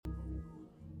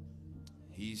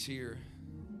He's here.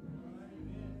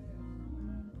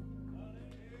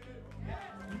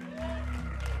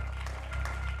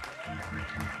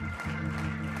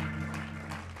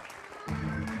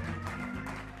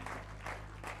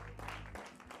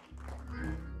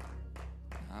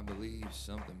 I believe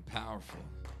something powerful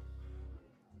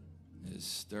is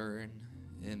stirring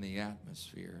in the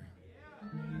atmosphere.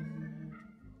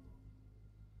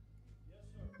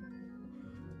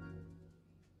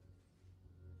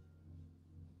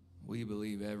 We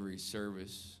believe every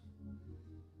service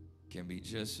can be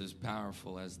just as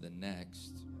powerful as the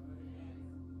next.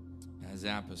 As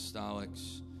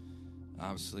apostolics,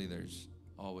 obviously there's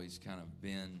always kind of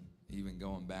been, even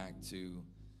going back to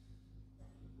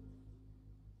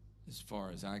as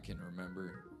far as I can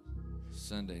remember,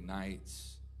 Sunday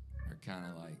nights are kind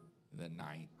of like the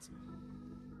night,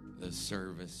 the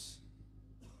service.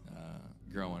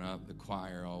 Growing up, the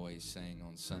choir always sang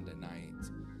on Sunday night,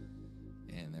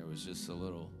 and there was just a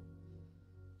little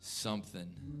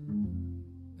something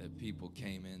that people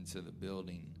came into the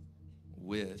building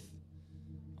with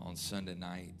on Sunday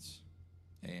nights.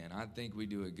 And I think we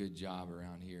do a good job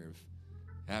around here of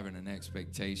having an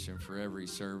expectation for every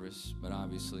service. But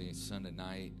obviously Sunday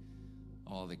night,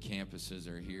 all the campuses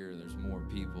are here. There's more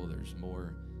people. There's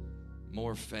more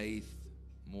faith,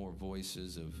 more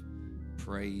voices of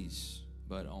praise.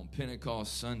 But on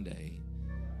Pentecost Sunday,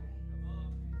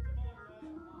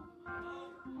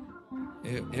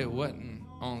 it wasn't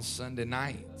on Sunday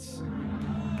nights.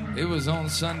 It was on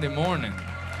Sunday morning.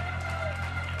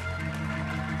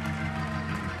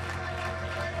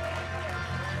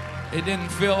 It didn't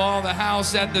fill all the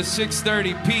house at the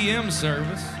 6:30 p.m.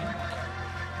 service.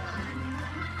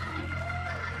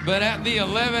 But at the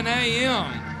 11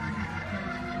 a.m.,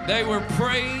 they were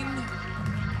praying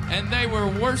and they were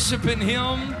worshiping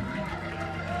Him.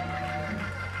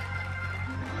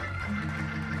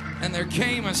 And there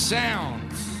came a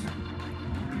sound.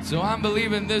 So I'm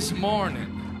believing this morning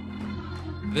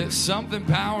that something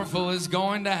powerful is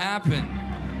going to happen.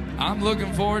 I'm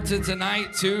looking forward to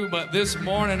tonight too, but this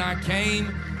morning I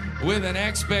came with an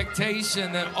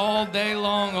expectation that all day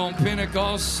long on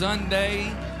Pentecost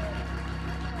Sunday,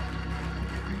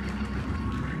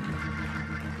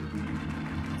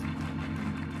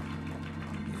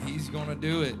 He's going to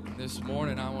do it. This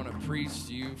morning I want to preach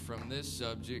to you from this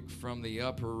subject, from the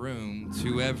upper room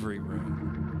to every room.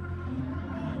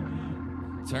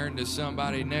 Turn to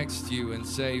somebody next to you and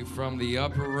say, from the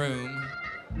upper room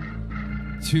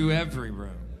to every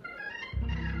room.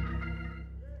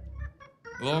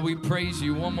 Lord, we praise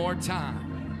you one more time.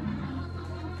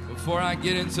 Before I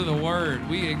get into the word,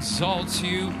 we exalt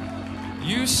you.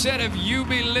 You said if you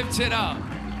be lifted up,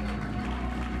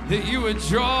 that you would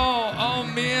draw all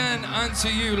men unto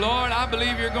you. Lord, I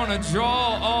believe you're going to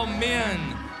draw all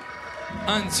men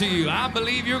unto you. I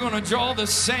believe you're going to draw the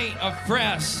saint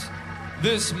afresh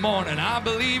this morning. I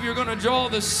believe you're going to draw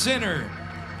the sinner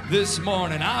this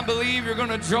morning. I believe you're going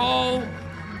to draw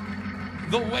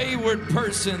the wayward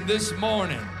person this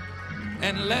morning.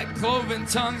 And let cloven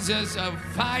tongues as a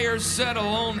fire settle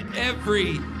on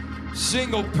every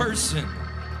single person.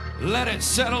 Let it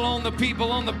settle on the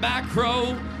people on the back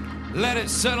row. Let it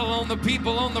settle on the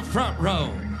people on the front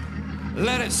row.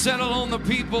 Let it settle on the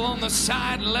people on the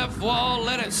side left wall.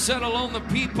 Let it settle on the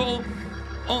people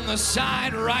on the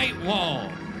side right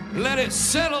wall. Let it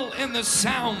settle in the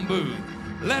sound booth.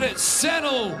 Let it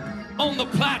settle on the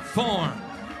platform.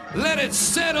 Let it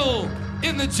settle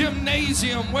in the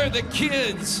gymnasium where the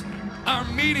kids are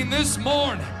meeting this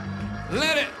morning.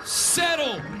 Let it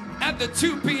settle at the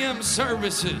 2 p.m.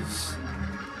 services.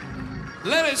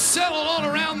 Let it settle all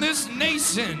around this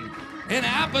nation in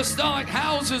apostolic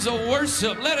houses of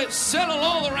worship. Let it settle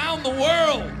all around the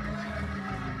world.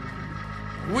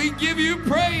 We give you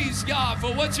praise, God,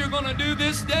 for what you're going to do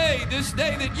this day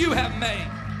that you have made.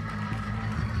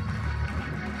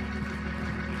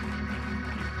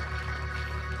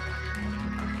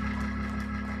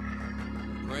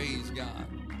 Praise God.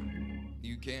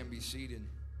 You can be seated.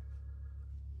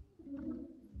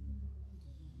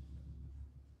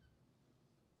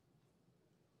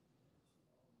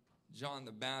 John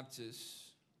the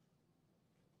Baptist,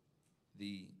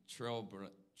 the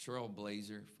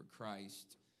trailblazer for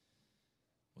Christ,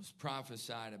 was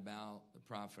prophesied about. The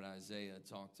prophet Isaiah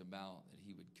talked about that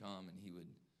he would come and he would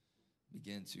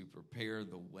begin to prepare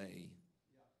the way.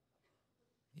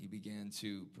 He began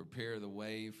to prepare the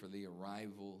way for the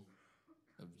arrival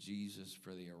of Jesus,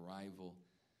 for the arrival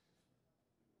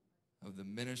of the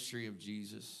ministry of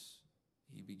Jesus.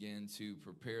 He began to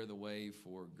prepare the way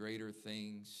for greater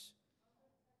things,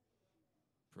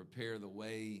 prepare the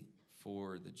way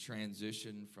for the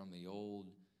transition from the old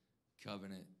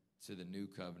covenant to the new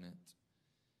covenant.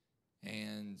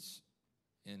 And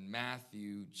in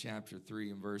Matthew chapter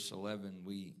 3 and verse 11,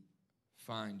 we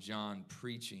find John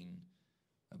preaching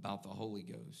about the Holy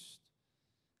Ghost.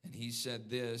 And he said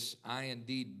this, I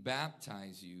indeed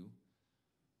baptize you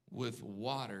with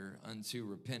water unto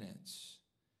repentance.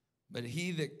 But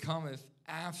he that cometh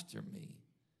after me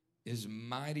is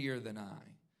mightier than I,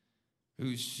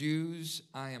 whose shoes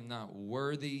I am not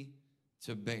worthy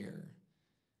to bear.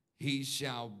 He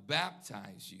shall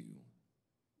baptize you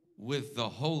with the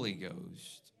Holy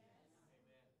Ghost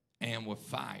and with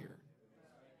fire.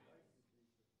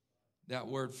 That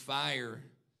word fire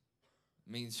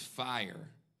means fire.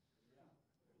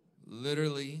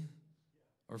 Literally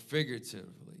or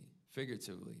figuratively.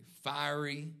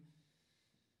 Fiery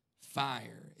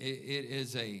fire. It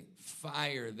is a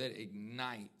fire that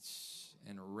ignites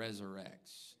and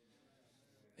resurrects.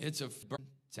 It's a burn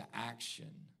to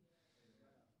action.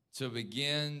 To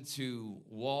begin to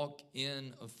walk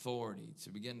in authority. To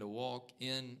begin to walk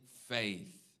in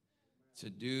faith. To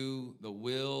do the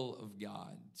will of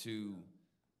God. To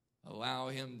allow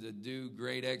him to do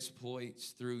great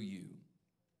exploits through you.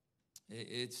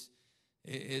 It's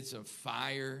a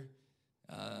fire.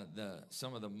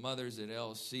 Some of the mothers at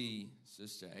LC,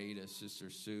 Sister Ada, Sister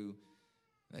Sue,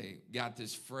 they got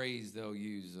this phrase they'll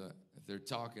use. If they're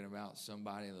talking about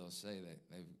somebody, they'll say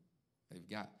that they've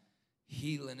got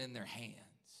healing in their hands.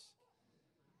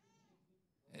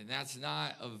 And that's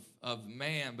not of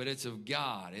man, but it's of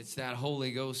God. It's that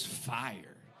Holy Ghost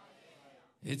fire.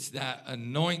 It's that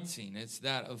anointing. It's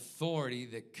that authority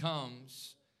that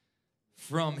comes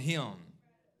from him.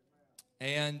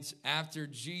 And after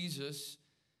Jesus'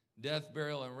 death,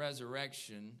 burial, and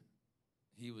resurrection,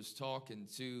 he was talking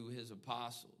to his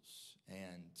apostles.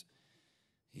 And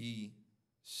he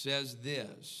says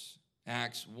this,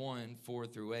 Acts 1, 4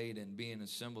 through 8, and being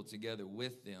assembled together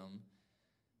with them,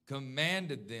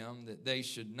 commanded them that they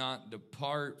should not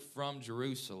depart from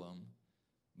Jerusalem,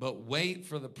 but wait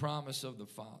for the promise of the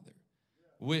Father,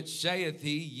 which saith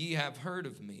he, ye have heard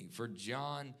of me. For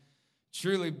John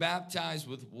truly baptized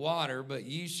with water, but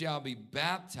ye shall be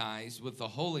baptized with the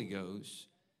Holy Ghost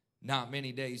not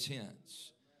many days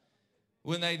hence.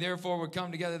 When they therefore were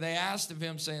come together, they asked of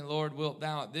him, saying, Lord, wilt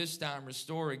thou at this time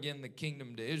restore again the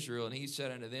kingdom to Israel? And he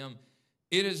said unto them,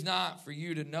 it is not for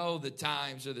you to know the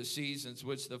times or the seasons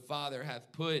which the Father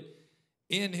hath put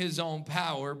in his own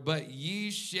power, but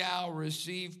ye shall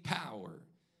receive power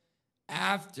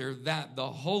after that the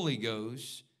Holy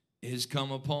Ghost is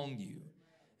come upon you.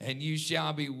 And you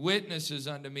shall be witnesses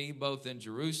unto me both in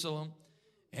Jerusalem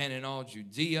and in all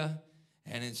Judea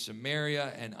and in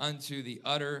Samaria and unto the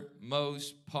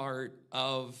uttermost part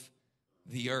of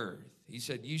the earth. He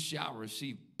said, you shall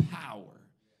receive power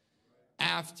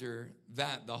after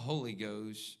that the Holy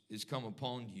Ghost is come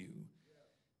upon you.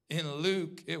 In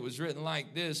Luke, it was written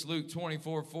like this, Luke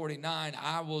 24:49,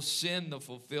 I will send the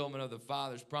fulfillment of the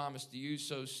Father's promise to you,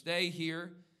 so stay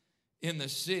here in the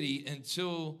city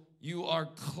until you are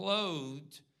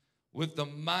clothed with the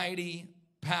mighty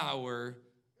power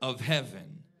of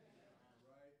heaven.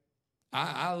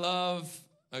 I love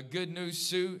a good new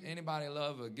suit. Anybody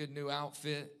love a good new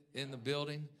outfit in the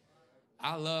building?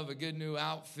 I love a good new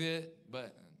outfit,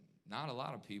 but not a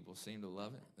lot of people seem to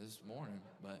love it this morning,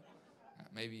 but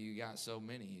maybe you got so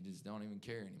many you just don't even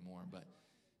care anymore.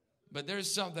 But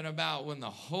there's something about when the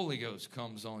Holy Ghost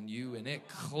comes on you and it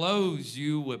clothes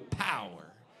you with power.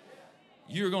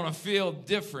 You're going to feel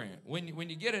different. When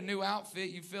you get a new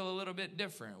outfit, you feel a little bit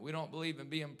different. We don't believe in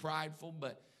being prideful,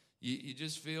 but you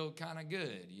just feel kind of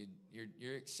good.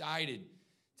 You're excited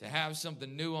to have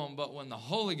something new on, but when the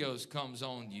Holy Ghost comes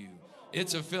on you,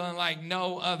 it's a feeling like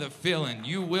no other feeling.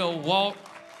 You will walk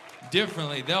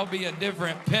differently. There'll be a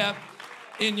different pep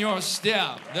in your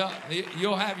step.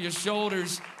 You'll have your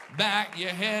shoulders back,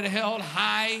 your head held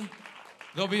high.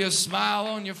 There'll be a smile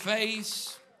on your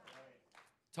face.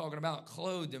 Talking about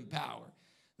clothed in power.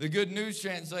 The Good News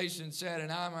Translation said,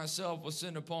 and I myself will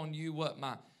send upon you what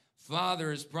my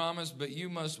Father has promised, but you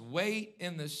must wait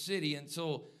in the city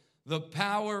until the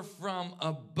power from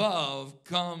above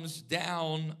comes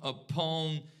down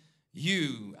upon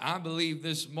you. I believe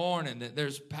this morning that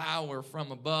there's power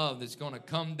from above that's going to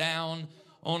come down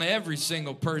on every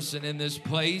single person in this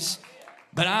place.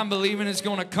 But I'm believing it's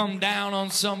going to come down on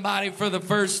somebody for the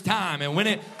first time. And when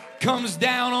it comes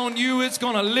down on you, it's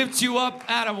going to lift you up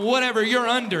out of whatever you're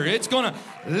under. It's going to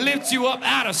lift you up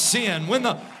out of sin. When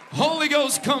the Holy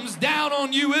Ghost comes down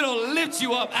on you, it'll lift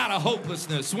you up out of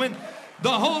hopelessness. When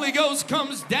the Holy Ghost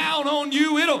comes down on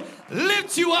you, it'll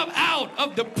lift you up out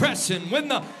of depression. When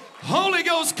the Holy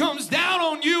Ghost comes down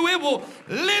on you, it will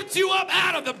lift you up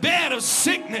out of the bed of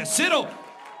sickness. It'll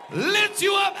lift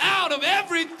you up out of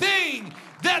everything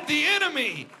that the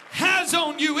enemy has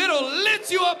on you. It'll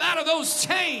lift you up out of those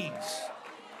chains,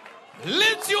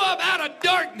 lift you up out of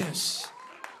darkness,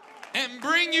 and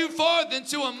bring you forth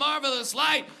into a marvelous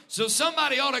light. So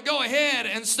somebody ought to go ahead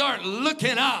and start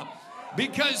looking up,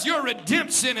 because your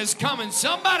redemption is coming.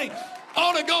 Somebody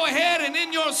ought to go ahead and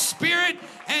in your spirit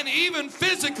and even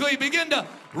physically begin to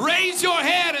raise your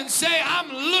head and say, I'm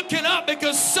looking up,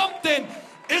 because something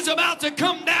is about to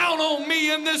come down on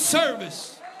me in this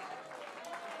service.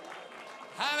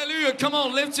 Hallelujah. Come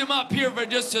on, lift him up here for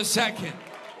just a second.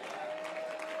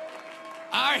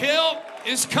 Our help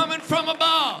is coming from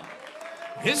above.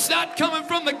 It's not coming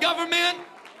from the government.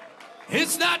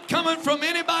 It's not coming from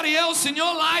anybody else in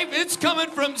your life. It's coming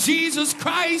from Jesus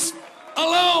Christ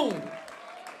alone.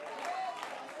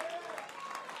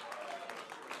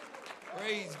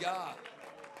 Praise God.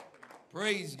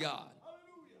 Praise God.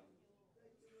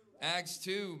 Acts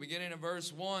 2, beginning of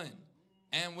verse 1.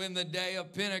 And when the day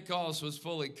of Pentecost was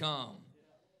fully come,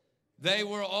 they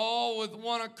were all with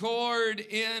one accord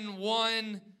in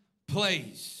one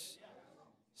place.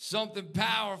 Something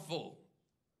powerful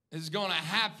is going to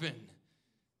happen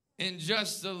in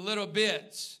just a little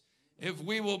bit. If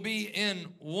we will be in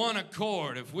one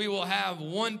accord, if we will have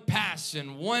one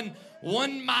passion,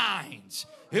 one mind,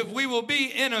 if we will be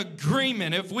in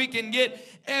agreement, if we can get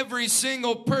every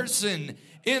single person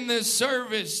in this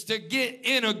service to get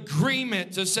in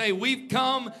agreement to say, we've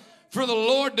come for the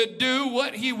Lord to do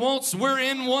what he wants. We're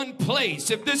in one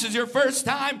place. If this is your first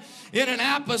time in an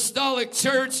apostolic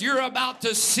church, you're about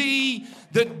to see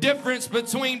the difference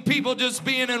between people just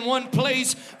being in one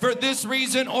place for this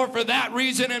reason or for that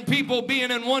reason, and people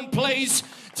being in one place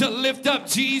to lift up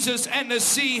Jesus and to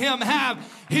see him have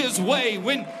his way.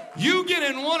 When you get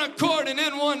in one accord and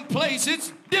in one place,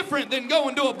 it's different than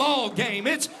going to a ball game.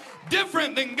 It's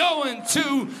different than going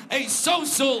to a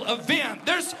social event.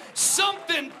 There's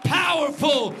something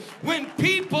powerful when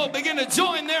people begin to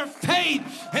join their faith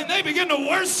and they begin to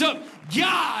worship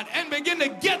God and begin to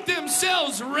get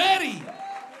themselves ready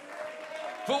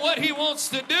for what he wants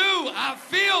to do. I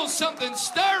feel something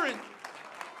stirring.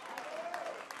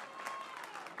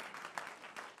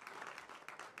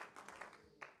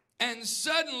 And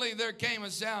suddenly there came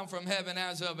a sound from heaven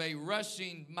as of a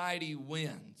rushing mighty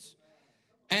wind.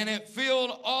 And it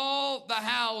filled all the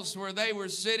house where they were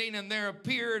sitting, and there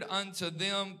appeared unto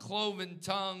them cloven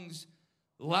tongues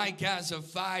like as of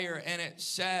fire, and it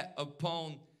sat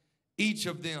upon each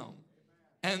of them.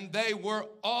 And they were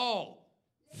all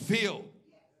filled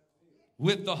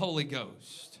with the Holy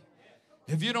Ghost.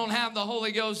 If you don't have the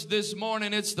Holy Ghost this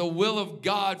morning, it's the will of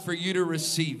God for you to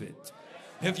receive it.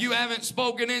 If you haven't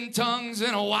spoken in tongues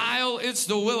in a while, it's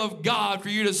the will of God for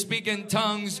you to speak in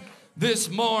tongues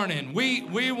this morning.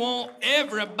 We want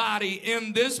everybody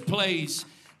in this place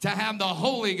to have the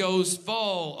Holy Ghost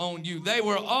fall on you. They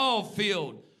were all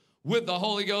filled with the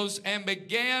Holy Ghost and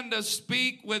began to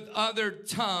speak with other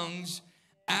tongues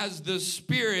as the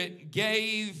Spirit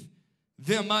gave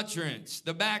them utterance.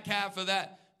 The back half of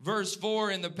that verse 4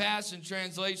 in the Passion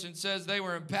Translation says they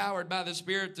were empowered by the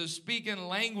Spirit to speak in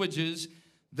languages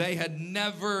they had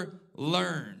never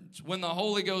learned. When the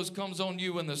Holy Ghost comes on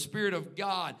you, when the Spirit of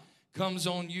God comes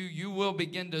on you, you will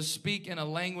begin to speak in a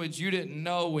language you didn't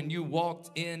know when you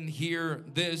walked in here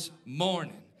this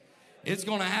morning. It's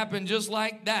going to happen just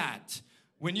like that.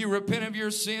 When you repent of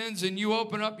your sins and you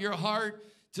open up your heart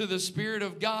to the Spirit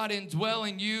of God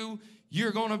indwelling you,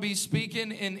 you're going to be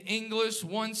speaking in English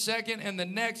 1 second, and the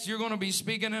next you're going to be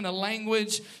speaking in a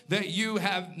language that you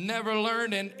have never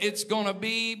learned, and it's going to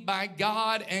be by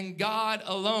God and God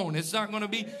alone. It's not going to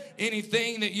be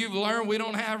anything that you've learned. We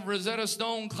don't have Rosetta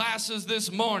Stone classes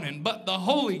this morning, but the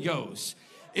Holy Ghost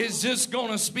is just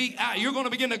going to speak out. You're going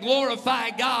to begin to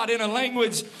glorify God in a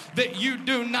language that you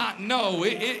do not know.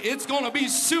 It's going to be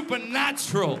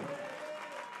supernatural.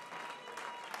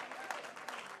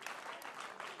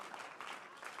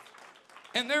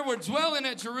 And there were dwelling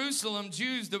at Jerusalem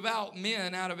Jews, devout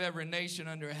men out of every nation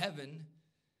under heaven.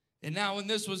 And now when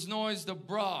this was noised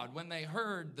abroad, when they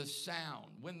heard the sound,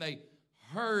 when they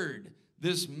heard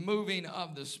this moving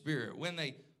of the Spirit, when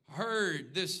they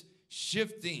heard this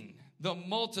shifting, the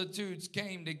multitudes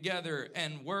came together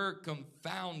and were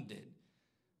confounded,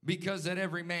 because that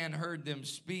every man heard them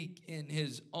speak in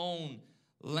his own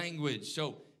language.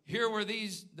 So here were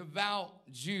these devout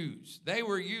Jews. They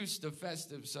were used to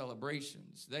festive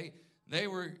celebrations. They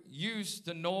were used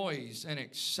to noise and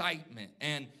excitement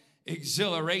and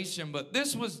exhilaration, but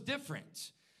this was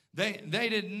different. They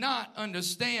did not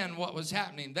understand what was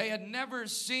happening. They had never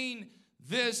seen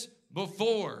this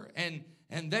before. And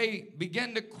they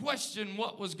began to question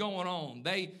what was going on.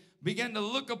 They began to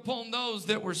look upon those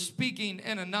that were speaking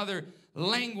in another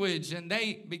language, and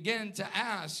they began to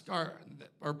ask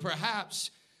or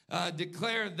perhaps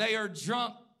declare they are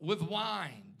drunk with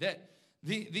wine, that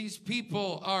these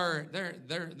people are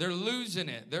they're losing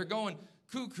it. They're going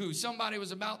cuckoo. Somebody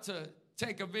was about to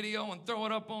take a video and throw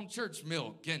it up on church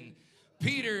milk, and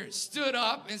Peter stood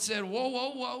up and said, whoa,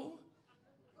 whoa, whoa,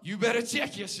 you better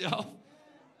check yourself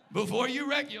before you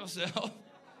wreck yourself.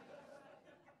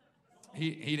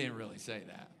 He didn't really say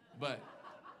that, but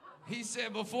he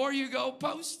said, before you go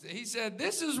post it, he said,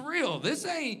 this is real. This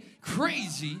ain't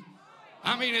crazy.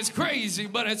 I mean, it's crazy,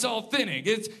 but it's authentic.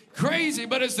 It's crazy,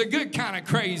 but it's the good kind of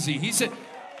crazy. He said,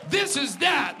 this is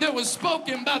that was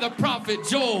spoken by the prophet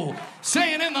Joel,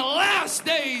 saying, in the last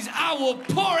days, I will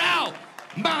pour out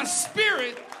my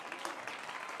spirit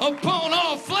upon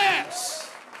all flesh.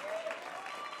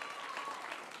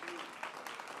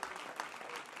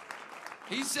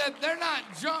 He said, they're not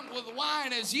drunk with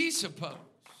wine as ye suppose.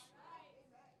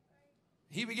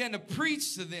 He began to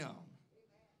preach to them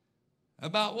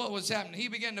about what was happening. He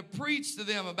began to preach to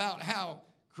them about how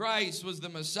Christ was the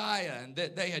Messiah and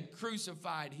that they had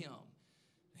crucified him.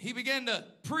 He began to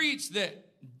preach that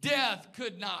death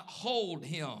could not hold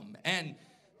him and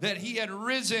that he had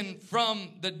risen from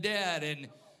the dead. And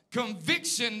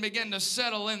conviction began to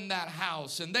settle in that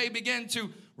house. And they began to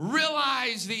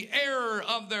realize the error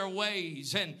of their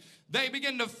ways. And they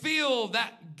began to feel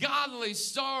that godly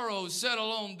sorrow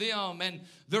settle on them and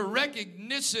the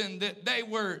recognition that they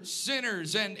were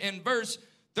sinners. And in verse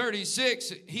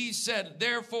 36, he said,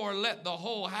 therefore let the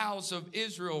whole house of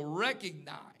Israel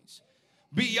recognize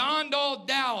beyond all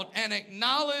doubt and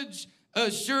acknowledge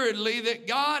assuredly that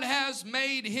God has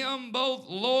made him both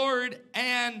Lord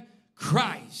and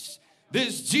Christ.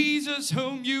 This Jesus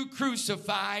whom you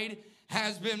crucified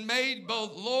has been made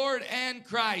both Lord and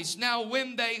Christ. Now,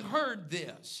 when they heard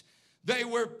this, they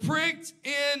were pricked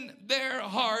in their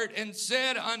heart and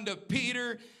said unto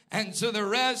Peter and to the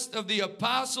rest of the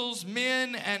apostles,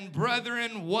 men and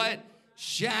brethren, what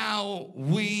shall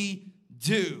we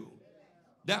do?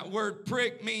 That word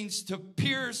prick means to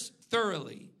pierce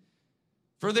thoroughly,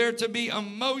 for there to be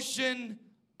emotion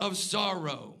of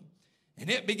sorrow. And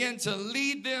it began to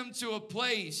lead them to a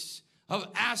place of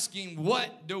asking,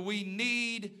 what do we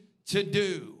need to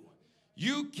do?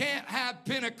 You can't have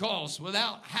Pentecost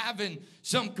without having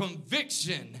some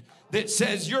conviction that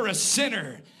says you're a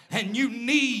sinner and you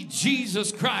need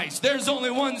Jesus Christ. There's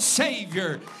only one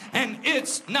Savior, and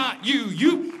it's not you.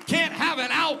 You can't have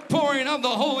an outpouring of the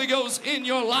Holy Ghost in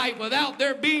your life without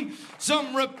there being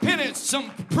some repentance,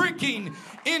 some pricking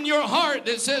in your heart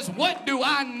that says, what do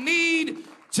I need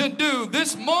to do?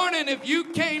 This morning, if you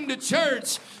came to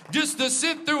church just to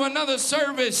sit through another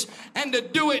service and to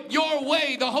do it your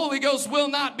way, the Holy Ghost will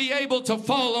not be able to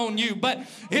fall on you. But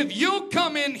if you'll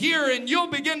come in here and you'll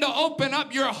begin to open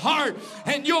up your heart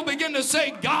and you'll begin to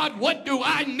say, God, what do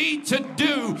I need to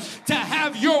do to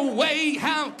have your way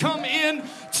come in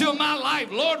to my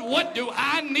life? Lord, what do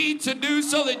I need to do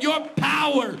so that your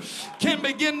power can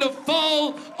begin to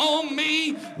fall on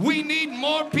me? We need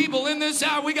more people in this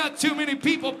hour. We got too many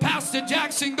people, Pastor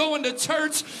Jackson, going to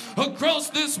church across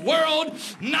this world,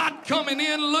 not coming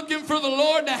in looking for the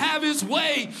Lord to have his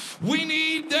way. We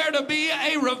need there to be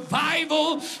a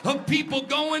revival of people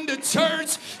going to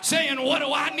church saying, what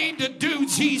do I need to do,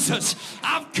 Jesus?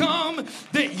 I've come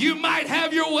that you might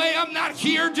have your way. I'm not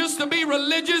here just to be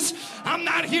religious. I'm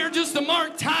not here just to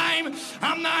mark time.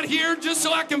 I'm not here just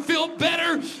so I can feel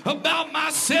better about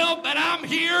myself, but I'm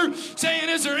here saying,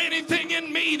 is there anything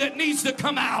in me that needs to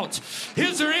come out?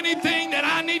 Is there anything that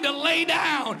I need to lay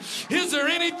down? Is there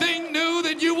anything new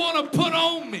that you want to put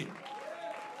on me?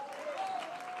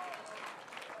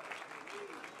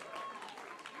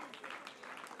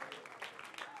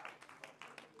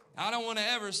 I don't want to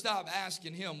ever stop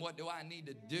asking him, what do I need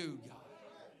to do, God?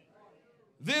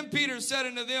 Then Peter said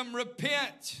unto them,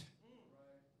 repent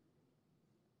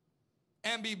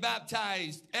and be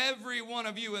baptized, every one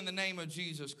of you, in the name of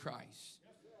Jesus Christ,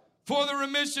 for the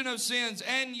remission of sins,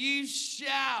 and ye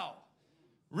shall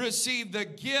receive the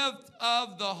gift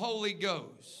of the Holy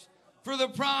Ghost. For the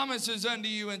promise is unto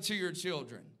you and to your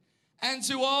children, and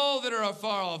to all that are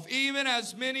afar off, even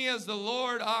as many as the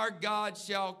Lord our God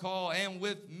shall call. And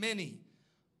with many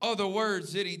other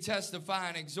words did he testify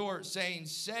and exhort, saying,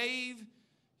 save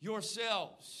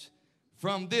yourselves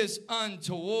from this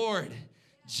untoward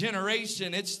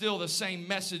generation. It's still the same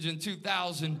message in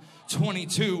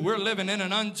 2022. We're living in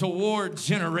an untoward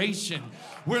generation.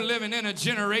 We're living in a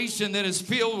generation that is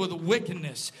filled with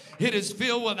wickedness. It is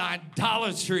filled with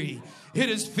idolatry. It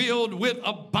is filled with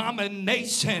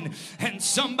abomination. And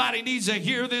somebody needs to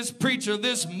hear this preacher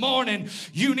this morning.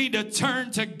 You need to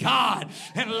turn to God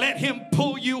and let him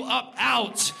pull you up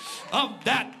out of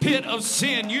that pit of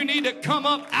sin. You need to come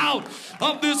up out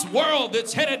of this world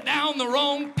that's headed down the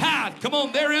wrong path. Come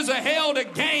on, there is a hell to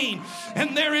gain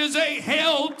and there is a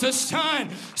hell to shine.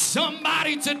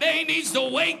 Somebody today needs to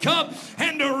wake up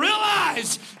and to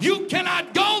realize you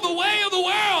cannot go the way of the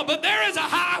world, but there is a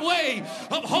highway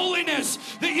of holiness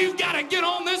that you've got to get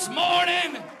on this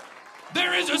morning.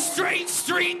 There is a straight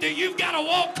street that you've got to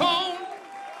walk on,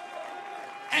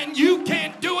 and you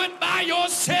can't do it by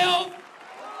yourself.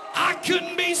 I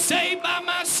couldn't be saved by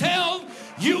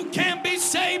myself. You can't be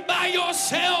saved by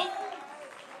yourself.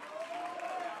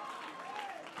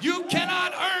 You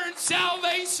cannot earn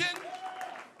salvation.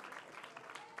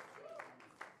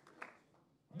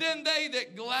 Then they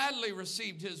that gladly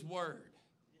received his word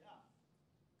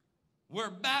were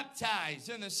baptized.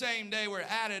 In the same day were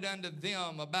added unto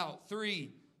them about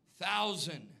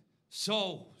 3,000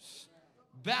 souls.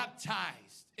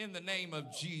 Baptized in the name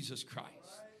of Jesus Christ.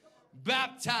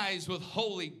 Baptized with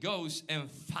Holy Ghost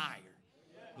and fire.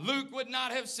 Luke would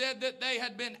not have said that they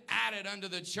had been added unto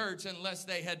the church unless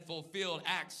they had fulfilled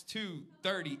Acts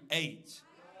 2:38.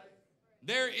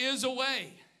 There is a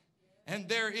way, and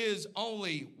there is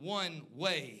only one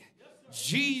way.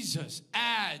 Jesus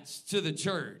adds to the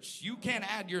church. You can't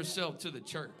add yourself to the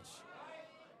church.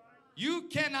 You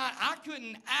cannot, I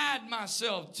couldn't add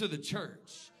myself to the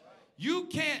church. You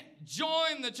can't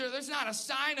join the church. There's not a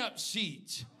sign-up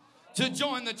sheet to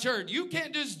join the church. You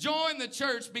can't just join the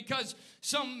church because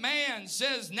some man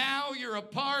says now you're a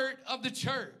part of the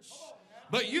church.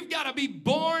 But you've got to be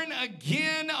born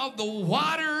again of the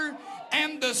water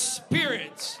and the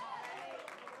Spirit.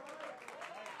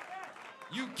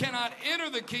 You cannot enter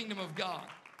the kingdom of God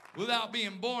without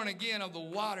being born again of the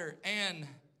water and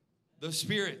the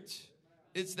Spirit.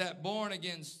 It's that born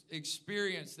again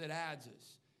experience that adds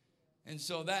us. And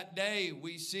so that day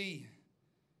we see,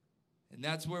 and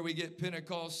that's where we get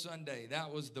Pentecost Sunday.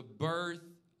 That was the birth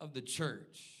of the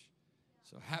church.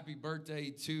 So happy birthday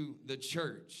to the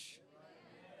church.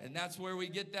 And that's where we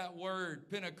get that word,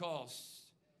 Pentecost.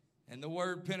 And the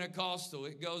word Pentecostal,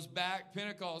 it goes back,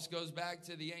 Pentecost goes back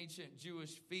to the ancient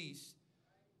Jewish feast.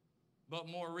 But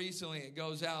more recently, it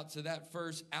goes out to that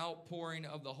first outpouring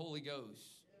of the Holy Ghost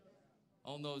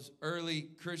on those early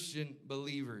Christian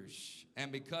believers.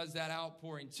 And because that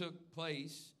outpouring took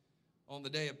place on the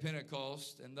day of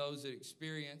Pentecost, and those that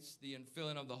experienced the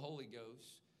infilling of the Holy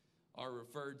Ghost are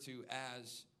referred to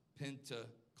as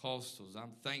Pentecostals.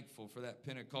 I'm thankful for that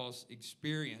Pentecost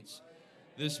experience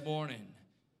this morning.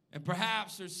 And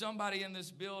perhaps there's somebody in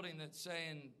this building that's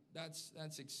saying,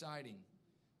 that's exciting.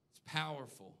 It's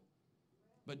powerful.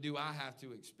 But do I have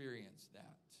to experience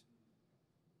that?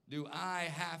 Do I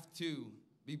have to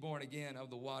be born again of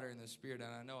the water and the Spirit? And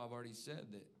I know I've already said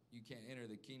that you can't enter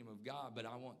the kingdom of God, but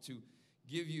I want to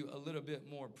give you a little bit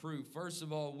more proof. First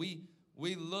of all, we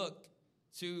look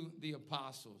to the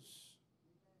apostles.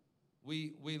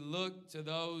 We look to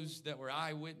those that were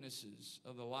eyewitnesses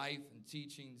of the life and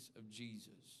teachings of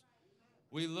Jesus.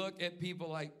 We look at people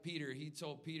like Peter. He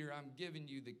told Peter, I'm giving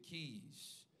you the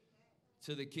keys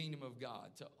to the kingdom of God,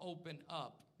 to open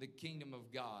up the kingdom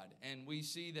of God. And we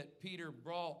see that Peter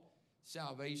brought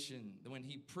salvation when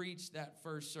he preached that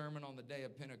first sermon on the day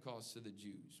of Pentecost to the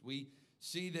Jews. We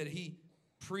see that he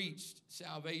preached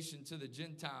salvation to the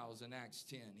Gentiles in Acts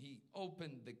 10. He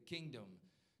opened the kingdom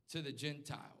to the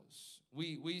Gentiles.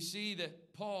 We see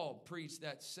that Paul preached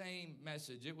that same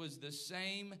message. It was the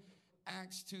same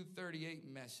Acts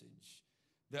 2:38 message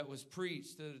that was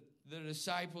preached to the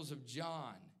disciples of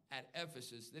John at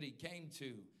Ephesus that he came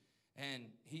to, and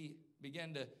he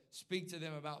began to speak to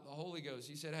them about the Holy Ghost.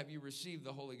 He said, have you received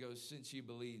the Holy Ghost since you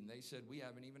believed? And they said, we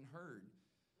haven't even heard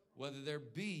whether there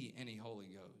be any Holy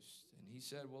Ghost. And he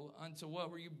said, well, unto what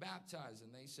were you baptized?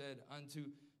 And they said, unto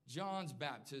John's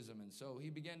baptism. And so he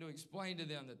began to explain to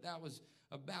them that that was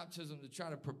a baptism to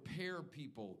try to prepare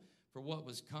people for what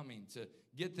was coming, to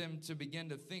get them to begin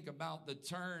to think about the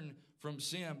turn from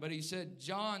sin. But he said,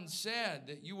 John said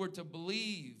that you were to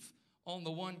believe on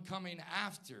the one coming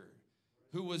after,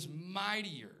 who was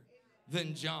mightier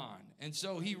than John. And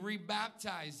so he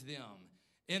rebaptized them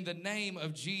in the name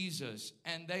of Jesus,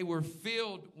 and they were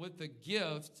filled with the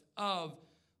gift of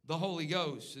the Holy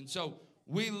Ghost. And so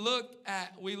we look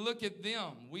at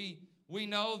them. We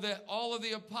know that all of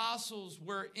the apostles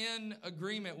were in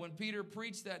agreement. When Peter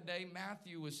preached that day,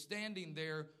 Matthew was standing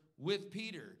there with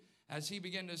Peter as he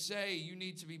began to say, you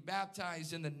need to be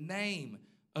baptized in the name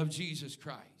of Jesus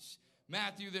Christ.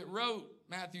 Matthew that wrote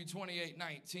Matthew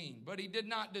 28:19, but he did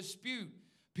not dispute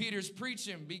Peter's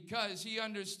preaching because he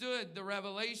understood the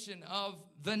revelation of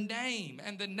the name,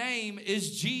 and the name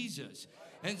is Jesus.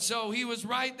 And so he was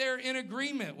right there in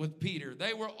agreement with Peter.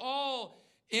 They were all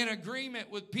in agreement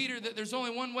with Peter that there's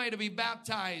only one way to be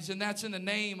baptized, and that's in the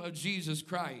name of Jesus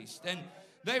Christ. And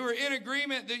they were in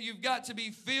agreement that you've got to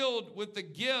be filled with the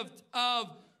gift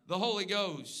of the Holy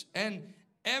Ghost. And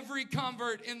every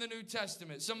convert in the New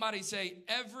Testament, somebody say,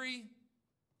 every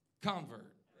convert.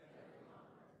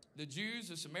 The Jews,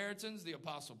 the Samaritans, the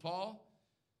Apostle Paul,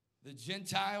 the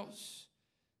Gentiles,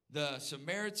 the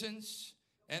Samaritans,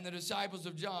 and the disciples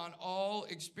of John all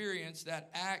experienced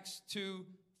that Acts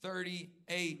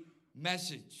 2:38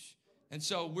 message. And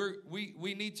so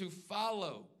we need to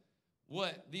follow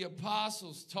what the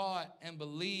apostles taught and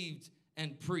believed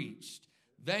and preached.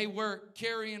 They were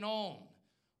carrying on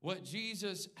what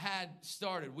Jesus had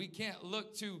started. We can't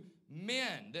look to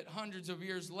men that hundreds of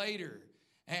years later,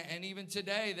 and even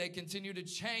today, they continue to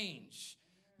change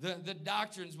the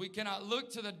doctrines. We cannot look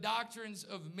to the doctrines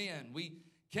of men. We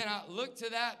cannot look to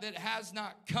that has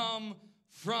not come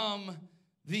from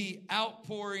the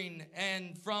outpouring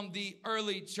and from the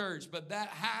early church. But that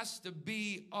has to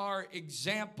be our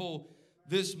example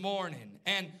this morning.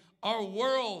 And our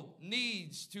world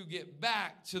needs to get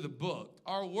back to the book.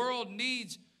 Our world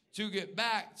needs to get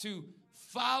back to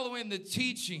following the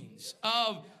teachings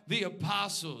of the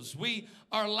apostles. We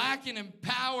are lacking in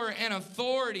power and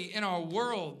authority in our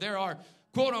world. There are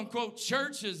quote unquote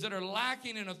churches that are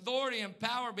lacking in authority and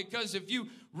power because if you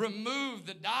remove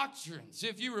the doctrines,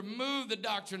 if you remove the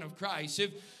doctrine of Christ,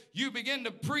 if you begin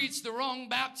to preach the wrong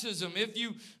baptism, if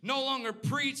you no longer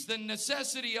preach the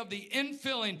necessity of the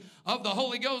infilling of the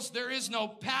Holy Ghost, there is no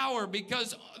power,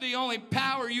 because the only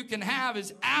power you can have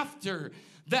is after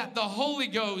that the Holy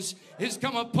Ghost is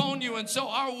come upon you. And so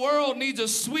our world needs a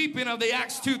sweeping of the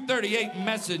Acts 2:38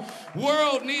 message.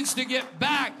 World needs to get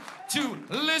back to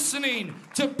listening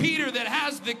to Peter that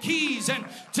has the keys, and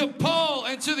to Paul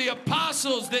and to the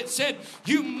apostles that said,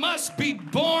 you must be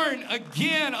born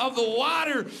again of the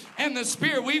water and the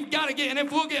Spirit. We've got to get, and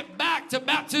if we'll get back to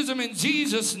baptism in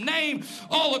Jesus' name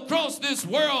all across this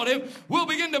world, if we'll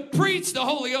begin to preach the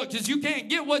Holy Ghost, because you can't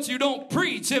get what you don't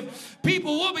preach. If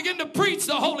people will begin to preach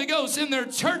the Holy Ghost in their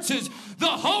churches, the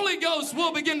Holy Ghost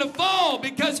will begin to fall,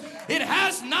 because it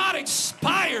has not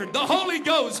expired. The Holy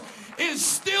Ghost is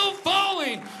still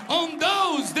falling on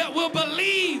those that will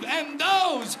believe and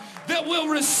those that will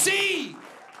receive.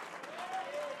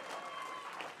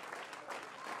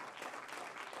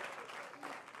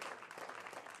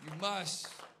 You must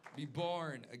be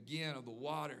born again of the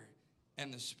water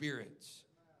and the Spirit.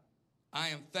 I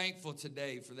am thankful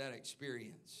today for that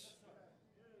experience.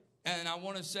 And I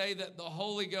want to say that the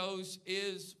Holy Ghost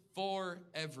is for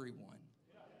everyone.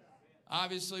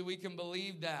 Obviously, we can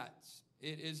believe that.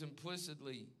 It is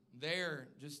implicitly there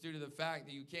just due to the fact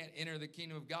that you can't enter the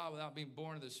kingdom of God without being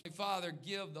born of the Spirit. Father,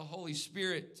 give the Holy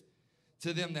Spirit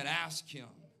to them that ask him.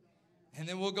 And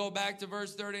then we'll go back to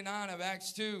verse 39 of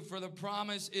Acts 2. For the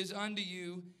promise is unto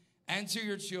you and to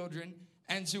your children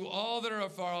and to all that are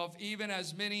afar off, even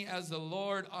as many as the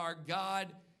Lord our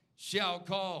God shall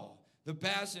call. The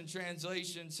Passion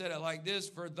Translation said it like this: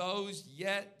 for those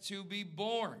yet to be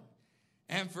born,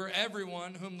 and for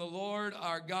everyone whom the Lord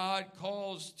our God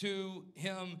calls to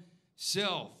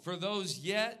himself. For those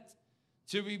yet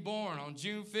to be born on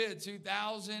June 5th,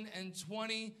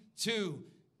 2022.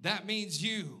 That means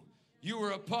you. You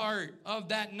were a part of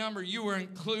that number. You were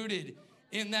included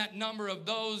in that number of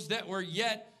those that were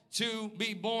yet to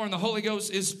be born. The Holy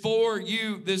Ghost is for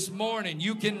you this morning.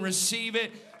 You can receive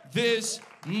it this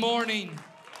morning.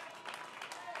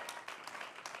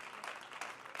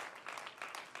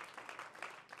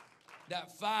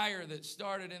 That fire that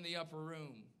started in the upper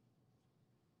room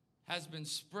has been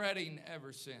spreading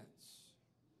ever since.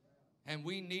 And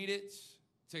we need it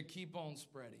to keep on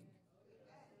spreading.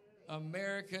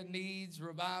 America needs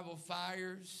revival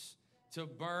fires to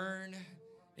burn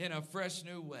in a fresh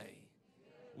new way.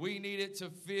 We need it to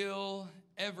fill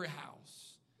every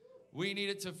house. We need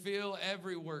it to fill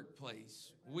every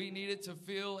workplace. We need it to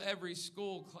fill every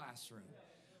school classroom.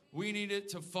 We need it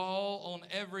to fall on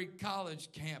every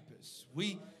college campus.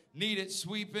 We need it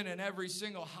sweeping in every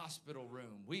single hospital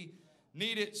room. We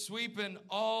need it sweeping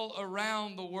all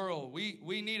around the world.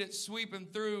 We need it sweeping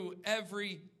through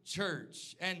every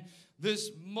church. And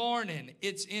this morning,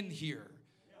 it's in here.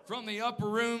 From the upper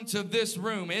room to this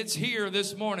room, it's here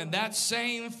this morning. That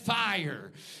same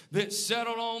fire that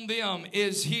settled on them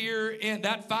is here. And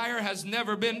that fire has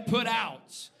never been put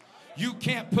out. You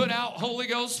can't put out Holy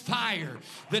Ghost fire.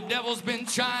 The devil's been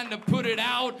trying to put it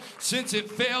out since it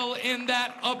fell in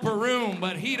that upper room,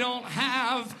 but he don't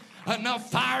have enough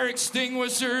fire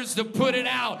extinguishers to put it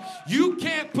out. You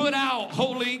can't put out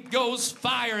Holy Ghost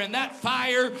fire, and that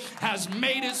fire has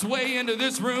made its way into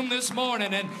this room this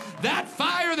morning. And that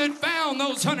fire that found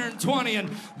those 120, and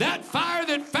that fire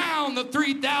that found the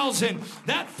 3,000,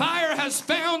 that fire has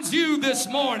found you this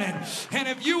morning. And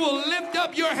if you will lift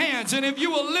up your hands, and if you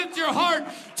will lift your heart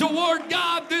toward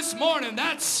God this morning,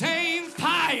 that same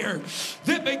fire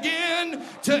that began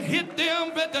to hit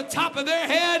them at the top of their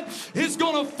head is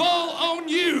going to fall on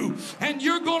you, and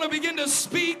you're going to begin to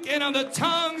speak in other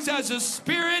tongues as the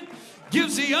Spirit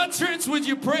gives the utterance. Would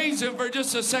you praise Him for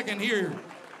just a second here?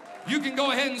 You can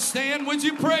go ahead and stand. Would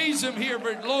you praise Him here?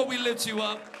 But Lord, we lift you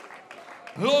up.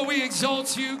 Lord, we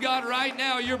exalt you. God, right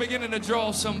now you're beginning to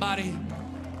draw somebody.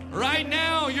 Right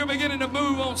now you're beginning to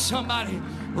move on somebody.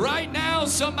 Right now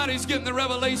somebody's getting the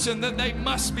revelation that they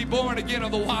must be born again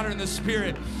of the water and the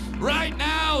Spirit. Right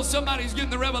now, somebody's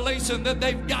getting the revelation that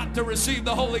they've got to receive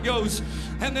the Holy Ghost,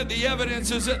 and that the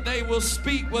evidence is that they will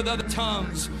speak with other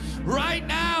tongues. Right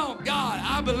now, God,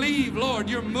 I believe, Lord,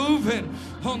 you're moving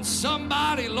on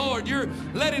somebody, Lord. You're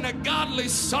letting a godly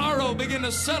sorrow begin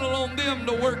to settle on them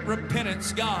to work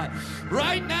repentance, God.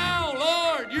 Right now,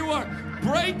 Lord, you are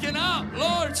breaking up,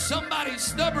 Lord, somebody's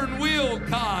stubborn will,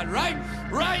 God.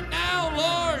 Right now,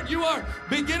 Lord, you are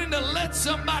beginning to let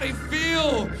somebody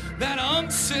feel that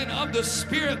unction of the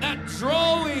Spirit, that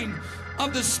drawing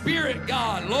of the Spirit,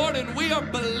 God, Lord, and we are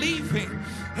believing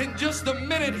in just a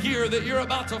minute here that you're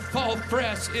about to fall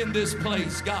fresh in this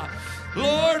place, God.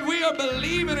 Lord, we are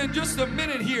believing in just a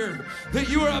minute here that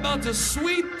you are about to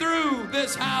sweep through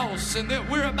this house, and that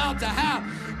we're about to have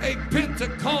a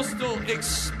Pentecostal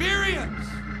experience.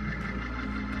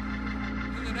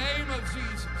 In the name of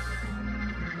Jesus.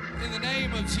 In the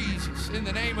name of Jesus. In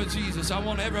the name of Jesus. I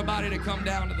want everybody to come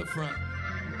down to the front.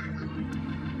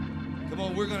 Come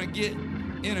on, we're going to get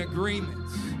in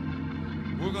agreement.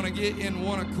 We're going to get in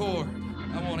one accord.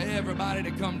 I want everybody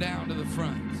to come down to the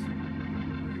front.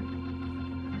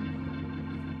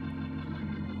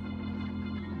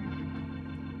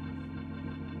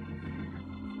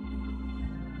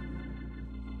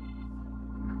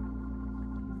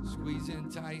 Squeeze in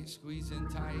tight, squeeze in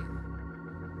tight.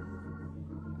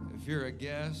 If you're a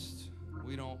guest,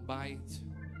 we don't bite.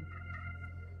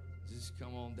 Just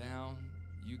come on down.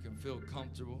 You can feel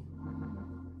comfortable.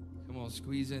 Come on,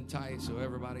 squeeze in tight so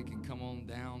everybody can come on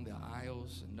down the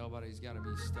aisles and nobody's got to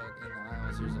be stuck in the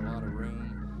aisles. There's a lot of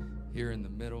room here in the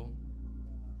middle.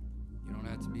 You don't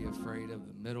have to be afraid of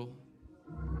the middle.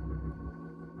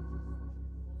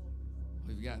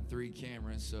 We've got 3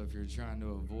 cameras, so if you're trying to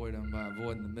avoid them by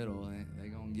avoiding the middle, they're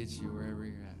going to get you wherever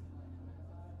you're at.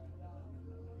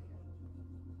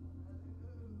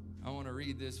 I want to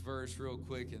read this verse real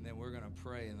quick, and then we're going to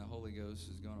pray, and the Holy Ghost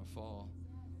is going to fall.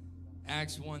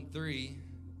 Acts 1:3,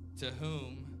 to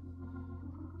whom,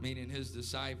 meaning his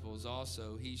disciples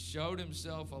also, he showed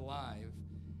himself alive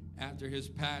after his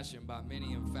passion by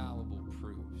many infallible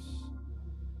proofs.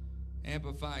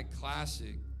 Amplified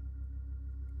Classic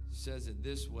says it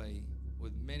this way: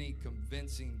 with many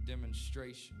convincing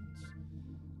demonstrations,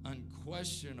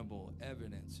 unquestionable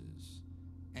evidences,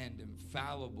 and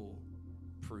infallible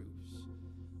proofs.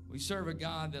 We serve a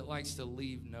God that likes to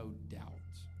leave no doubt.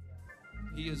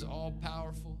 He is all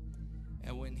powerful,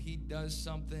 and when he does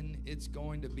something, it's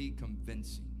going to be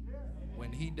convincing.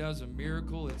 When he does a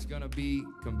miracle, it's going to be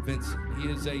convincing. He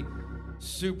is a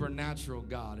supernatural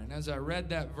God. And as I read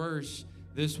that verse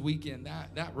this weekend,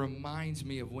 that reminds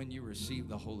me of when you receive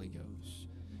the Holy Ghost.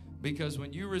 Because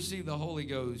when you receive the Holy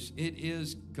Ghost, it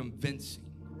is convincing.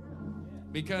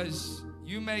 Because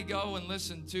you may go and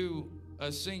listen to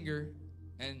a singer,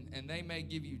 and they may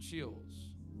give you chills.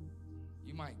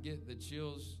 You might get the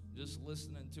chills just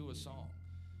listening to a song.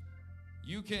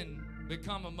 You can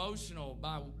become emotional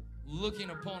by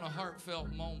looking upon a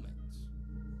heartfelt moment.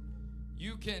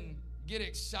 You can get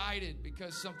excited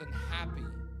because something happy,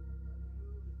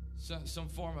 some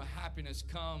form of happiness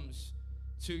comes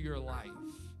to your life.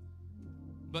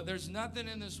 But there's nothing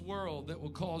in this world that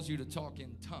will cause you to talk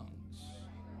in tongues.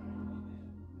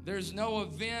 There's no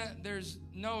event, there's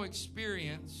no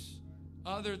experience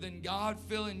other than God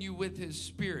filling you with His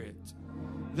Spirit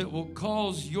that will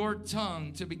cause your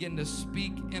tongue to begin to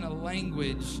speak in a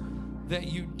language that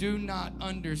you do not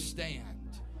understand.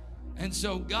 And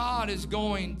so God is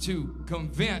going to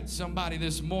convince somebody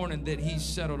this morning that He's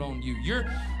settled on you.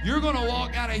 You're going to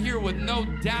walk out of here with no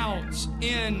doubts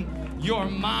in your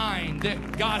mind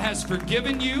that God has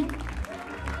forgiven you.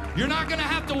 You're not going to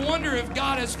have to wonder if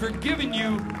God has forgiven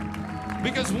you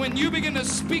Because when you begin to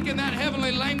speak in that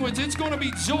heavenly language, it's going to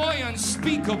be joy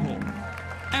unspeakable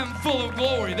and full of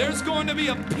glory. There's going to be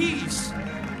a peace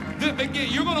that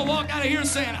begin. You're going to walk out of here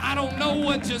saying, I don't know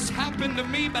what just happened to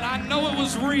me, but I know it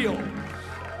was real.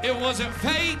 It wasn't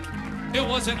fake. It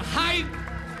wasn't hype.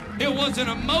 It wasn't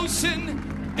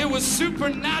emotion. It was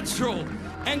supernatural.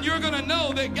 And you're going to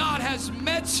know that God has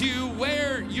met you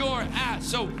where you're at.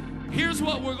 So here's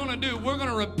what we're going to do. We're going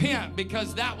to repent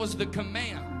because that was the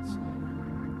command.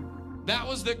 That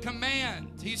was the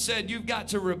command. He said, you've got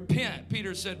to repent.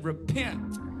 Peter said,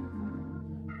 repent.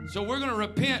 So we're going to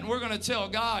repent and we're going to tell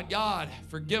God, God,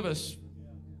 forgive us.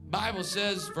 Bible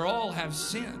says, for all have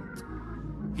sinned.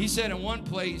 He said in one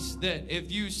place that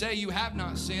if you say you have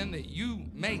not sinned, that you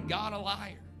make God a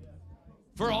liar.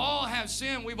 For all have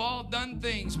sinned. We've all done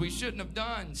things we shouldn't have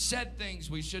done, said things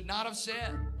we should not have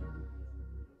said.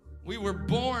 We were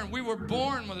born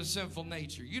with a sinful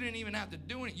nature. You didn't even have to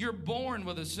do it. You're born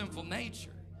with a sinful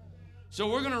nature. So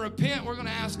we're going to repent. We're going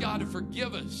to ask God to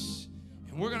forgive us.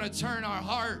 And we're going to turn our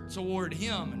heart toward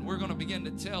Him. And we're going to begin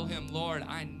to tell Him, Lord,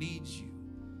 I need you.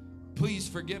 Please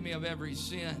forgive me of every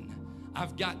sin.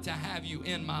 I've got to have you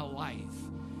in my life.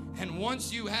 And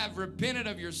once you have repented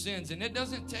of your sins, and it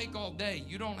doesn't take all day.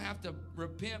 You don't have to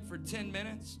repent for 10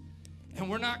 minutes. And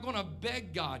we're not going to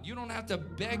beg God. You don't have to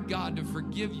beg God to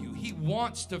forgive you. He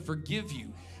wants to forgive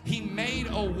you. He made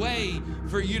a way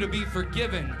for you to be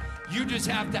forgiven. You just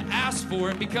have to ask for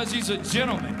it because He's a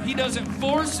gentleman. He doesn't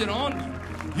force it on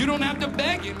you. You don't have to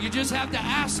beg Him. You just have to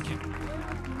ask Him.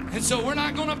 And so we're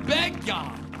not going to beg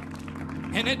God.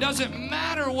 And it doesn't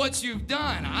matter what you've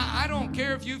done. I don't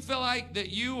care if you feel like that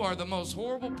you are the most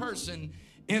horrible person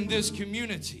in this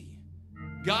community.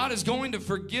 God is going to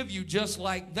forgive you just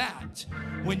like that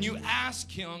when you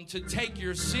ask Him to take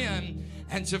your sin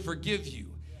and to forgive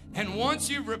you. And once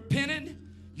you've repented,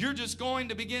 you're just going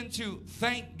to begin to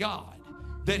thank God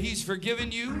that He's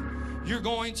forgiven you. You're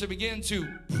going to begin to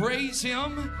praise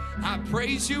Him. I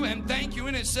praise you and thank you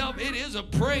in itself. It is a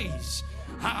praise.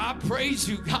 I praise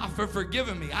you, God, for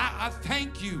forgiving me. I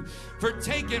thank you for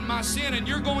taking my sin, and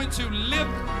you're going to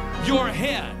lift your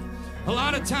head. A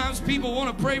lot of times people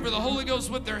want to pray for the Holy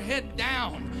Ghost with their head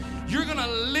down. You're going to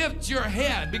lift your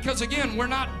head because, again, we're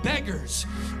not beggars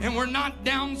and we're not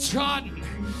downtrodden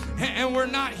and we're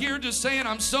not here just saying,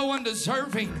 I'm so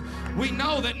undeserving. We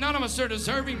know that none of us are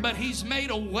deserving, but He's made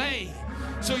a way.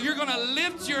 So you're going to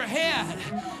lift your head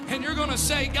and you're going to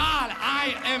say, God,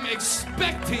 I am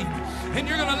expecting. And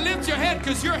you're going to lift your head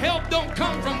because your help don't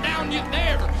come from down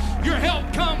there. Your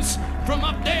help comes from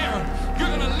up there. You're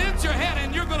going to lift your head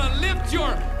and you're going to lift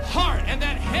your heart. And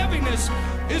that heaviness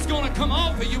is going to come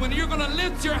off of you. And you're going to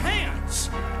lift your hands.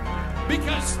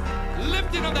 Because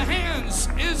lifting of the hands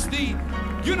is the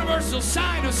universal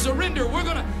sign of surrender. We're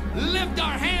going to lift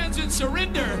our hands in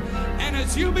surrender. And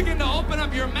as you begin to open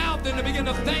up your mouth and to begin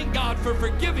to thank God for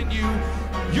forgiving you,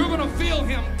 you're going to feel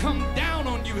Him come down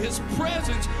on you. His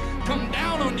presence come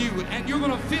down on you. And you're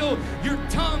going to feel your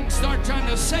tongue start trying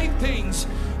to say things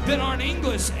that aren't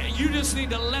English. And you just need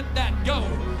to let that go.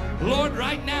 Lord,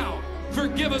 right now,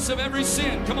 forgive us of every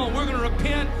sin. Come on, we're going to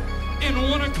repent in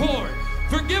one accord.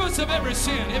 Forgive us of every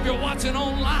sin. If you're watching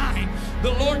online,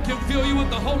 the Lord can fill you with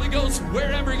the Holy Ghost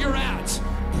wherever you're at.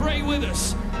 Pray with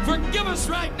us. Forgive us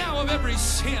right now of every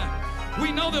sin.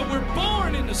 We know that we're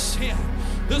born into sin.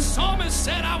 The psalmist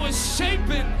said, I was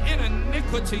shapen in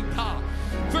iniquity, God.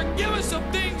 Forgive us of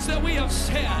things that we have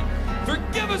said.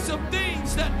 Forgive us of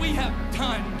things that we have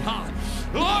done, God.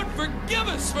 Lord, forgive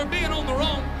us for being on the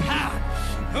wrong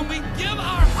path. And we give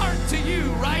our heart to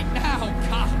you right now,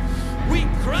 God. We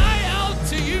cry out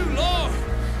to you, Lord.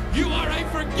 You are a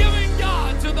forgiving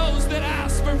God to those that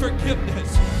ask for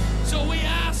forgiveness. So we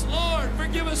ask, Lord,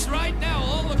 forgive us right now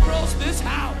all across this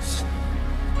house.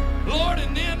 Lord,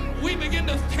 and then we begin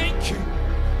to thank you.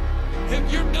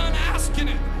 If you're done asking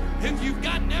it, if you've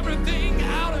gotten everything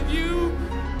out of you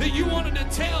that you wanted to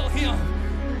tell Him,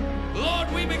 Lord,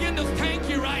 we begin to thank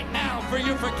you right now for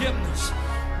your forgiveness.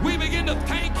 We begin to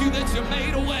thank you that you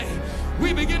made a way.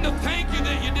 We begin to thank you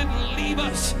that you didn't leave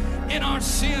us in our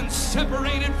sins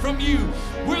separated from you.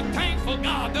 We're thankful,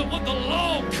 God, that what the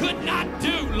law could not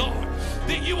do, Lord,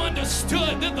 that you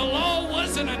understood that the law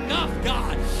wasn't enough,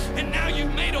 God. And now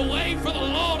you've made a way for the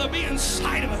law to be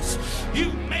inside of us.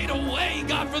 You've made a way,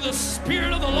 God, for the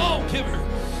Spirit of the lawgiver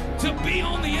to be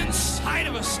on the inside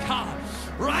of us, God.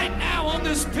 Right now on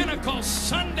this Pentecost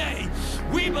Sunday,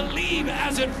 we believe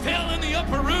as it fell in the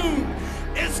upper room,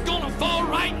 it's going to fall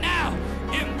right now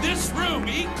in this room.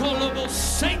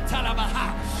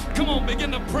 Come on,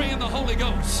 begin to pray in the Holy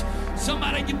Ghost.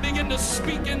 Somebody can begin to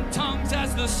speak in tongues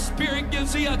as the Spirit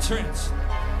gives the utterance.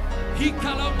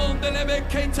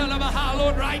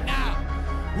 Lord, right now,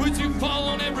 would you fall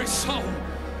on every soul?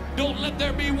 Don't let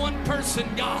there be one person,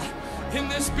 God, in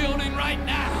this building right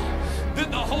now that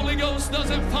the Holy Ghost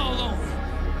doesn't fall on.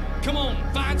 Come on,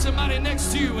 find somebody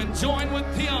next to you and join with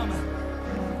them.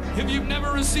 If you've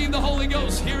never received the Holy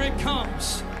Ghost, here it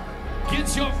comes.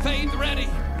 Get your faith ready.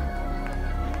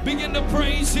 Begin to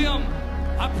praise Him.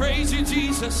 I praise you,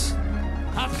 Jesus.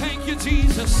 I thank you,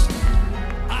 Jesus.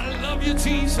 I love you,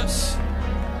 Jesus.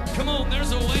 Come on,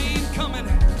 there's a wave coming.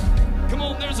 Come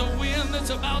on, there's a wind that's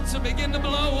about to begin to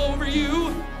blow over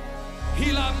you.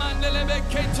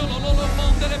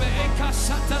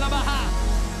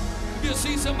 If you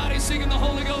see somebody singing the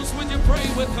Holy Ghost, would you pray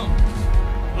with them?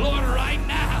 Lord, right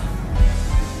now.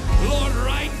 Lord,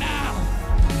 right now.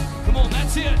 Come on,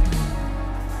 that's it.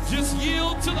 Just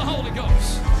yield to the Holy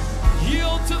Ghost.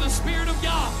 Yield to the Spirit of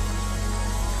God.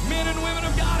 Men and women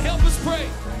of God, help us pray.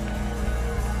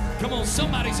 Come on,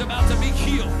 somebody's about to be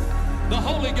healed. The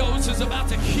Holy Ghost is about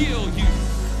to heal you.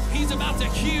 He's about to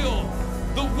heal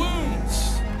the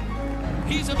wounds.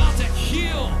 He's about to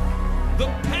heal the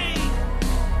pain.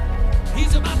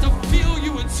 He's about to fill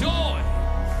you with joy.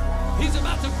 He's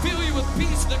about to fill you with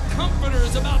peace. The Comforter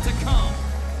is about to come.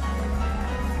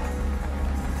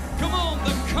 Come on,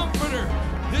 the Comforter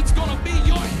that's going to be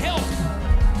your help.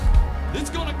 It's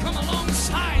going to come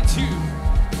alongside you.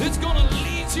 It's going to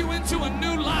lead you into a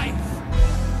new life.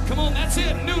 Come on, that's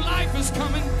it. New life is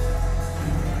coming.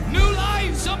 New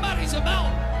life. Somebody's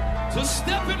about to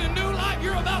step into new life.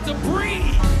 You're about to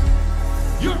breathe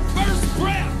your first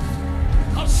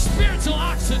breath of spiritual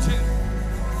oxygen.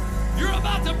 You're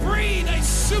about to breathe a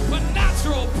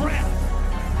supernatural breath.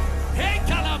 Hey,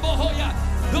 Kalabohoya,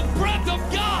 the breath of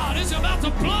God is about to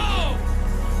blow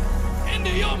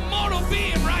into your mortal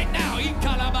being right now.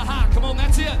 Come on,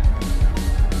 that's it.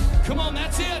 Come on,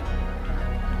 that's it.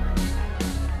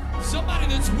 Somebody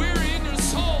that's weary in your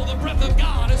soul, the breath of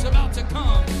God is about to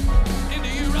come into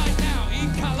you right now.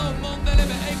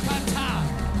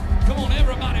 Come on,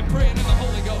 everybody praying in the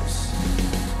Holy Ghost.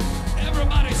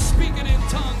 Everybody speaking in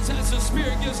tongues as the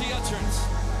Spirit gives the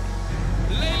utterance.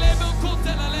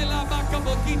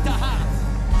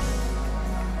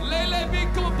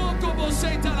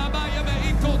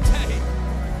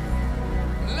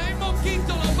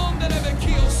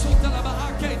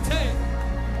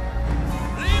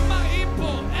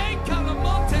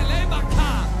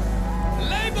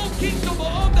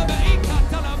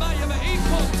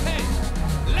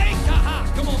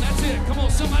 Come on, that's it. Come on,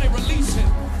 somebody release it.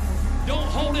 Don't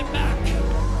hold it back.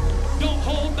 Don't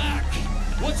hold back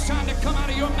what's trying to come out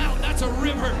of your mouth. That's a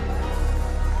river.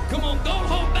 Come on, don't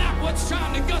hold back what's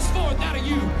trying to gust forth out of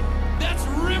you. That's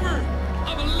river.